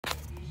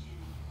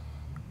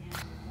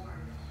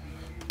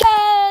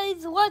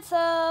what's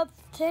up?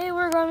 Today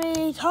we're going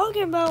to be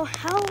talking about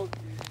how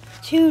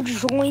to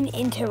join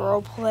into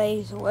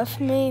roleplays with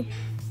me.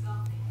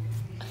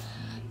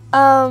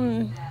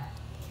 So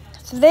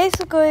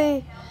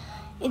basically,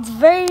 it's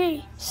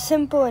very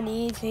simple and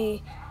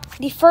easy.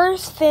 The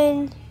first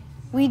thing,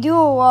 we do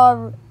a lot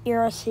of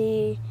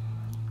ERC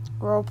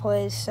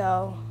roleplays,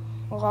 so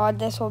a lot of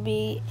this will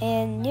be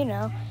in,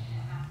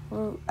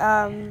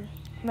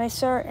 my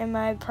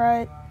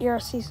private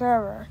ERC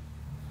server.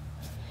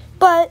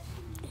 But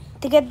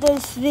to get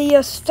this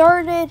video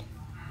started,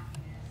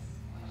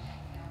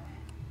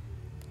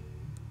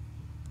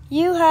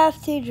 you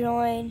have to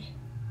join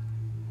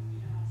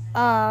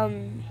our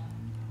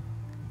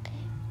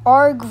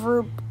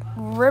group,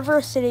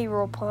 River City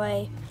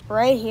Roleplay,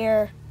 right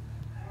here.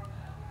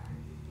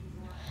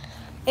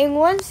 And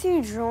once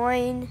you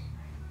join,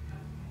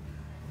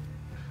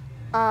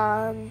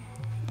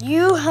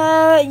 you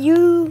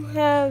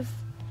have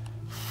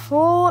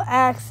full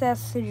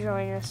access to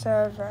join the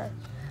server.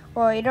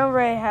 Well, you don't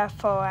really have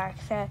full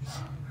access,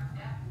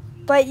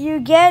 but you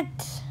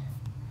get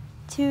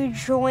to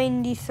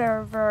join the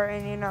server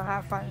and,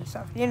 have fun and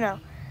stuff,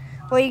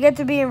 Well, you get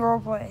to be in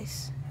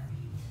roleplays.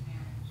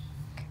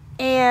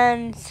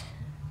 And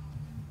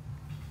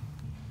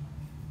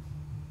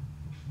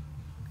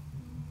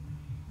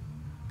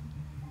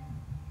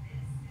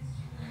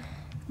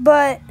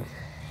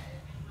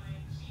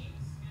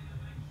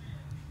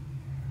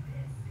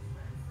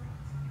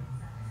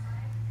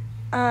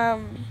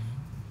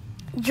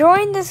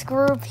join this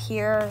group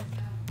here.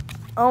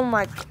 Oh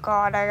my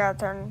god, I gotta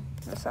turn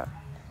this up.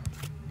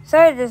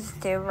 Sorry, this is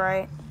too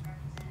bright.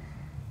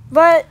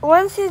 But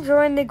once you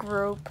join the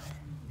group,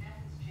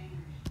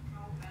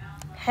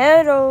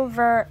 head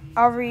over.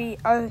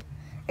 I'll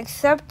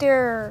accept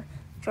your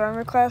join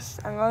request.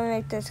 I'm gonna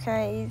make this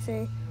kind of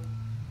easy.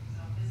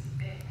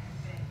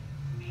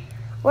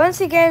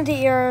 Once you get into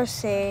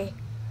ERC,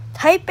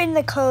 type in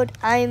the code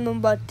I'm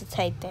about to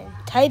type in.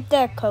 Type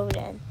that code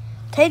in.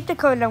 Type the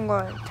code I'm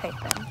going to type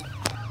in.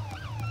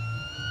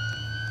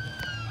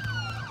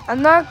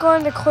 I'm not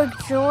going to click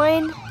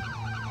join.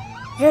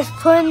 Just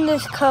put in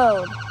this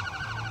code.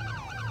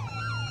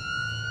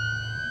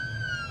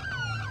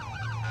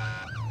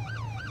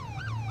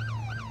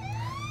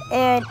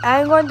 And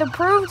I'm going to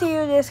prove to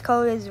you this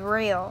code is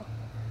real.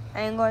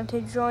 I'm going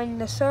to join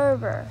the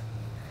server.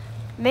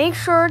 Make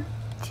sure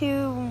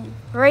to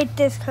write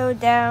this code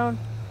down.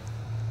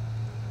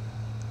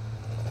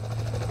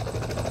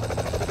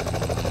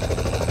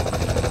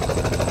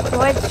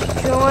 Let's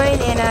join,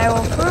 and I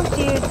will prove to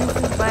you this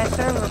is my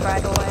server, by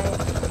the way.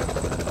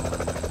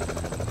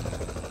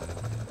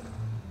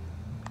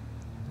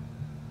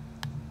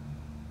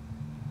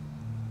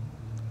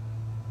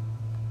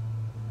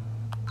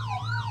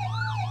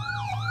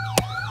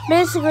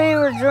 Basically,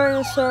 we're joining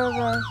the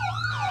server.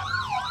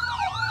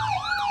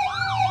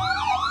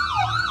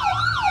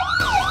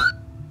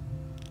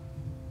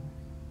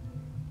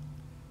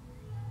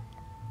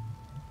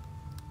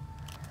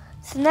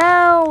 So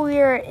now we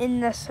are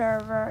in the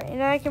server,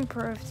 and I can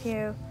prove to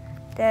you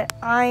that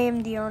I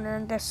am the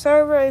owner. The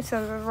server is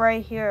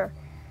right here.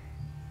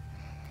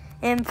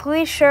 And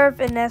Police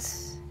Sheriff and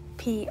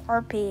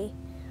SPRP.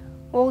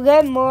 We'll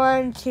get more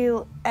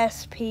into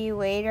SP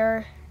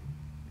later.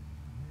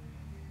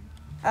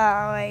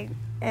 Like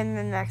in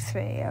the next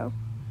video.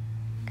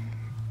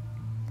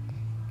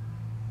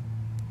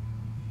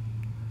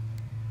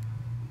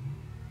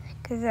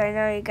 Because I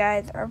know you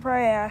guys are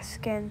probably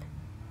asking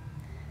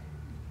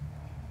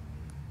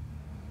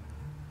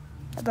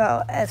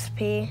about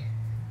SP.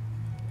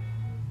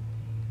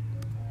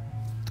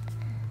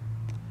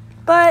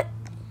 But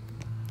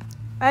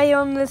I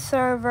own this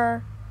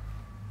server.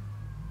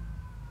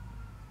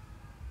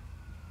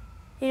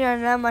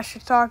 Not much to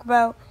talk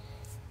about.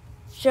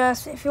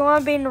 Just if you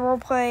want to be in the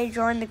roleplay,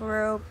 join the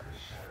group.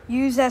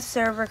 Use that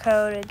server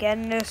code to get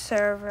into the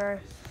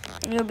server,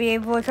 and you'll be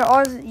able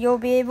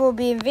to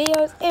be in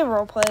videos and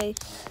roleplay.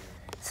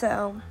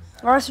 So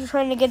we're also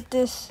trying to get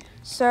this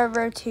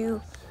server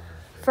to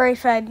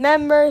 35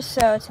 members.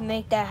 So to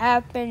make that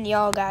happen,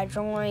 y'all gotta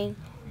join.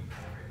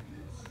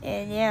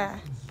 And yeah.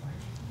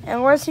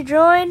 And once you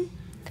join,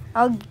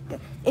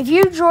 if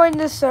you join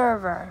the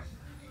server,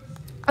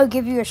 I'll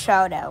give you a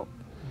shout out.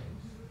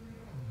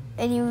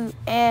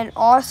 And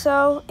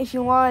also, if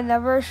you want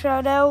another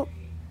shout out,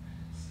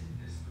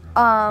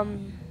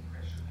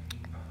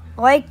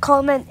 like,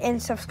 comment,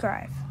 and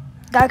subscribe.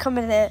 Gotta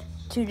comment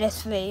to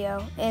this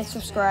video and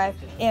subscribe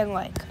and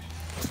like.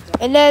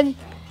 And then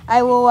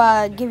I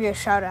will give you a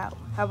shout out.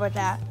 How about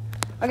that?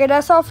 Okay,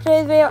 that's all for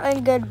today's video,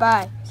 and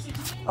goodbye.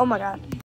 Oh my god.